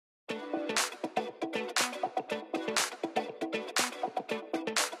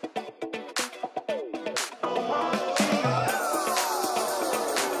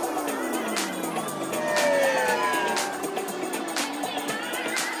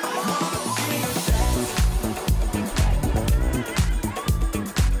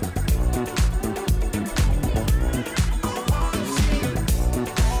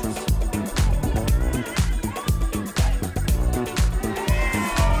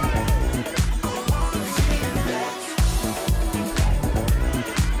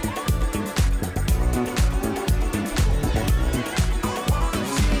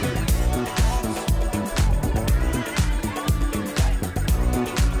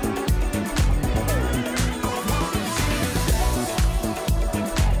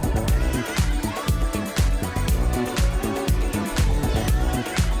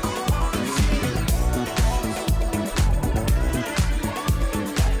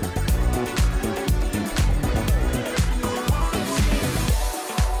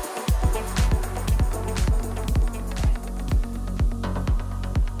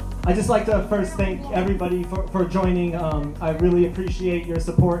I'd just like to first thank everybody for joining. I really appreciate your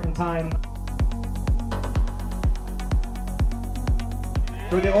support and time.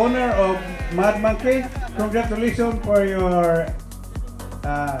 To the owner of Mad Monkey, congratulations for your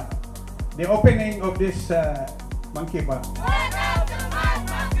the opening of this monkey bar. Welcome to Mad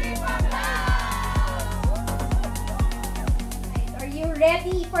Monkey Panglao! Are you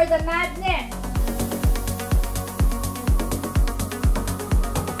ready for the madness?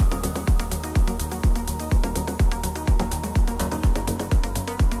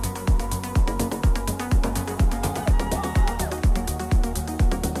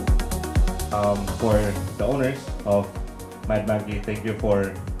 For the owners of Mad Monkey, thank you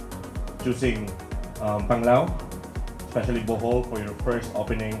for choosing Panglao, especially Bohol, for your first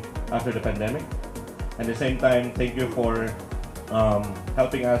opening after the pandemic. And at the same time, thank you for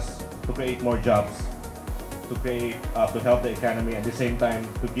helping us to create more jobs, to help the economy, at the same time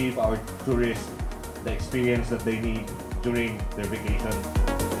to give our tourists the experience that they need during their vacation.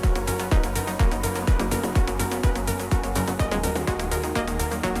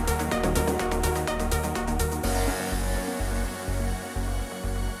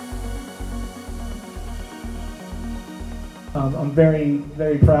 I'm very,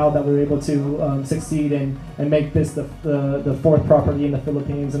 very proud that we were able to succeed and make this the fourth property in the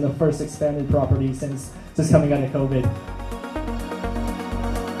Philippines and the first expanded property since coming out of COVID.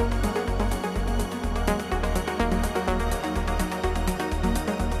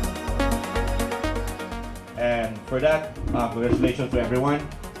 And for that, congratulations to everyone.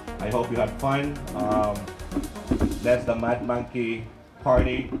 I hope you had fun. Let the Mad Monkey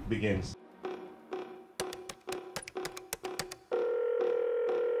party begins.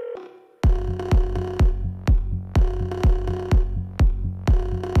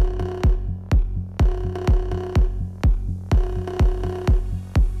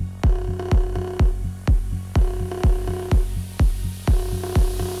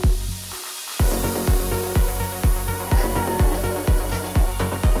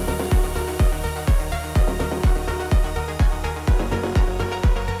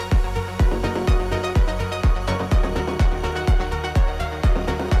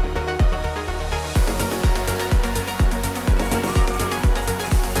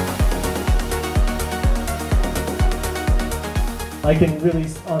 I can really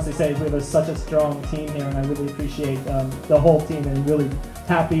honestly say we have such a strong team here, and I really appreciate the whole team, and really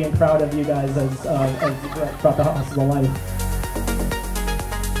happy and proud of you guys as brought the Hostel to life.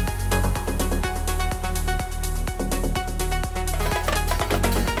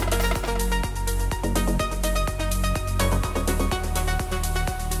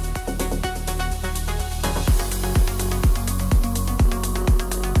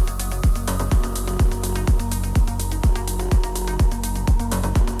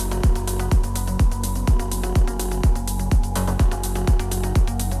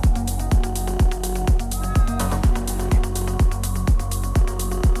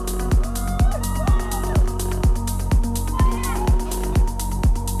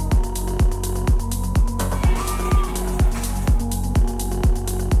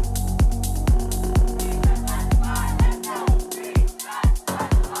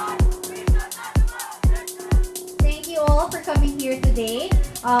 Coming here today.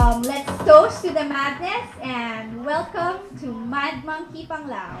 Let's toast to the madness and welcome to Mad Monkey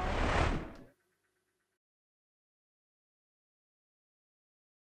Panglao.